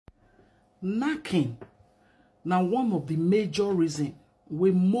Knacking now one of the major reasons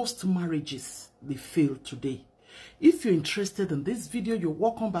where most marriages they fail today. If you're interested in this video, you're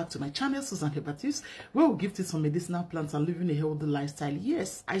welcome back to my channel, Susan Kpekus, where we'll give tips on medicinal plants and living a healthy lifestyle.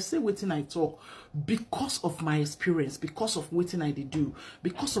 Yes, I say waiting I talk because of my experience, because of waiting I do,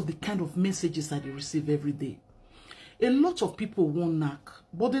 because of the kind of messages I receive every day. A lot of people won't knack,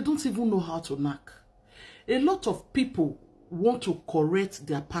 but they don't even know how to knack. A lot of people want to correct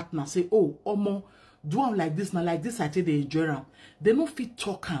their partner, say, oh, Omo, do I'm like this, now like this, I tell they enjoy them. They don't fit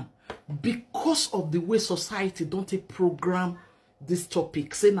talk them because of the way society don't take program this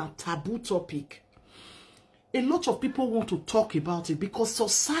topic, say a taboo topic. A lot of people want to talk about it because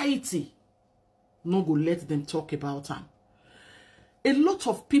society no go let them talk about them. A lot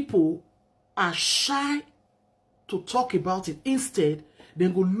of people are shy to talk about it. Instead, they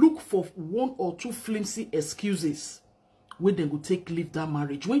go look for one or two flimsy excuses when they go take leave that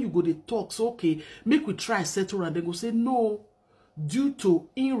marriage. When you go they talk, so okay, make we try settle, and they go say no, due to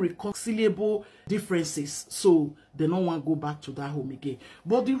irreconcilable differences, so they don't want to go back to that home again.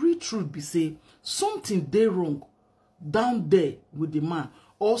 But the real truth be say something they wrong down there with the man,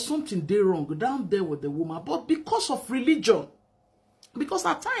 or something they wrong down there with the woman, but because of religion. Because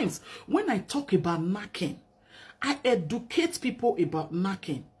at times when I talk about knacking, I educate people about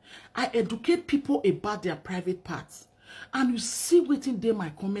knacking. I educate people about their private parts. And you see waiting there my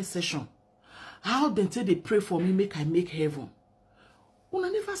comment section, how they say they pray for me, make I make heaven. When I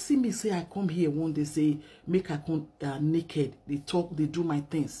never see me say I come here one day say make I come naked, they talk, they do my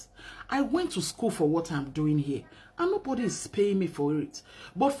things. I went to school for what I'm doing here, and nobody is paying me for it.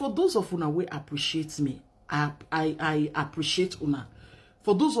 But for those of una who appreciate me, I appreciate una.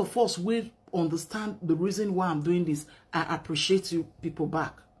 For those of us who understand the reason why I'm doing this, I appreciate you people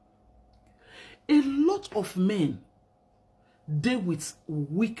back. A lot of men they with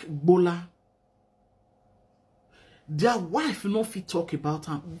weak gbola. Their wife no fit talk about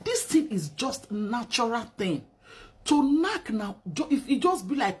them. This thing is just natural thing. To knack now, if it just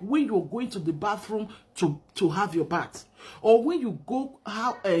be like when you're going to the bathroom to have your bath, or when you go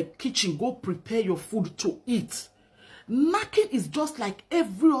kitchen, go prepare your food to eat. Knacking is just like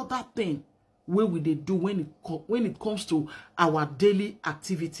every other thing where we they do when it comes to our daily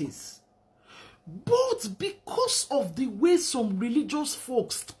activities. But because of the way some religious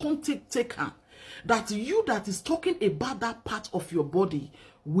folks can't take her, that you that is talking about that part of your body,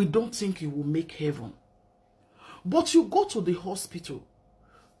 we don't think you will make heaven. But you go to the hospital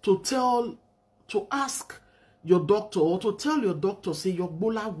to ask your doctor, or to tell your doctor, say your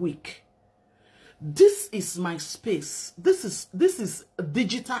gbola weak. This is my space. This is a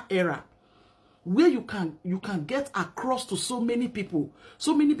digital era where you can get across to so many people.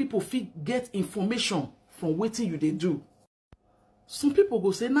 So many people get information from what you they do. Some people go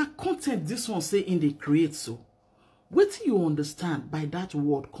say, now content this one say in they create so. What you understand by that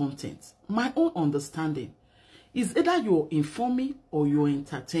word content? My own understanding is either you're informing or you're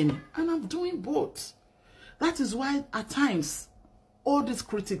entertaining. And I'm doing both. That is why at times, all these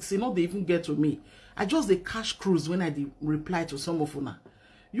critics, they even get to me. I just the cash cruise when I reply to some of them.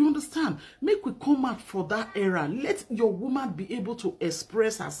 You understand? Make we come out for that era. Let your woman be able to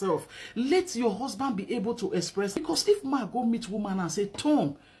express herself. Let your husband be able to express. Because if man go meet woman and say,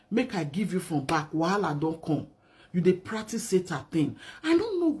 Tom, make I give you from back while I don't come. You they practice it a thing. I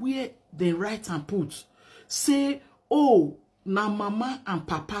don't know where they write and put. Say, oh, na mama and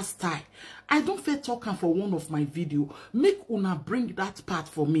papa style. I don't feel talking for one of my video. Make una bring that part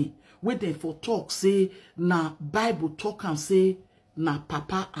for me. Where they for talk, say, na Bible talk and say, na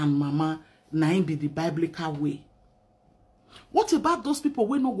papa and mama na him be the biblical way. What about those people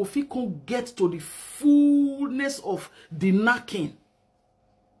when no go fit can get to the fullness of the knacking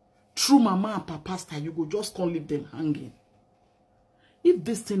through mama and papa style? You go just can't leave them hanging. If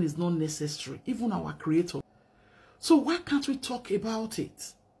this thing is not necessary, even our creator. So why can't we talk about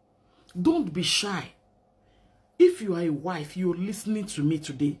it? Don't be shy. If you are a wife, you're listening to me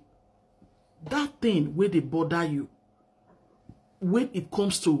today. That thing where they bother you, when it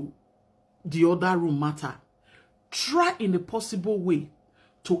comes to the other room matter, try in a possible way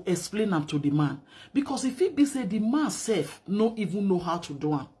to explain them to the man. Because if it be said the man self no even know how to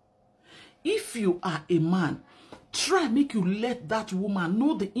do it. If you are a man, try make you let that woman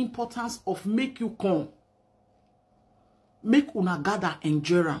know the importance of make you come. Make una gather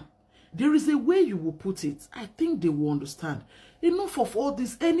endurance. There is a way you will put it. I think they will understand. Enough of all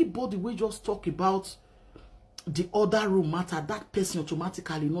this. Anybody will just talk about the other room matter, that person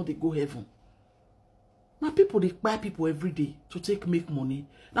automatically know they go heaven. Now people they buy people every day to make money.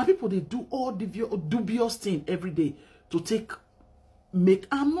 Now people they do all the dubious thing every day to make.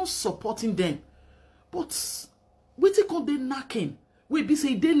 I'm not supporting them. But wetin come dey knacking? We be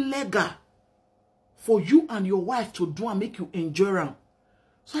say they legal for you and your wife to do and make you enjoy am.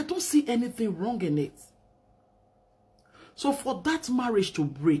 So I don't see anything wrong in it. So for that marriage to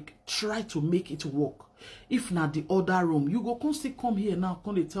break, try to make it work. If not the other room, you go constantly come here now,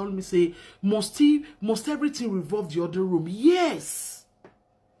 come they tell me say, must everything revolve the other room? Yes.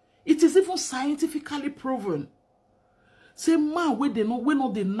 It is even scientifically proven. Say man where they know we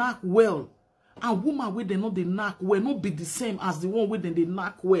know they knock well, and woman where they know they knock well, not be the same as the one where they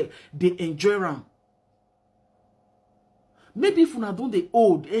knock well, they enjoy them. Maybe if you not don't they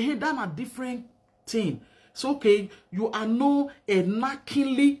old, that's a different thing. So okay, you are no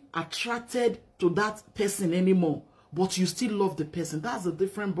knockingly attracted to that person anymore, but you still love the person. That's a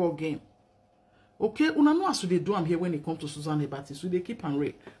different ball game. Okay, una know as they do am here when it comes to Susan Baptist. So they keep and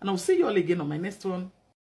read. And I'll see you all again on my next one.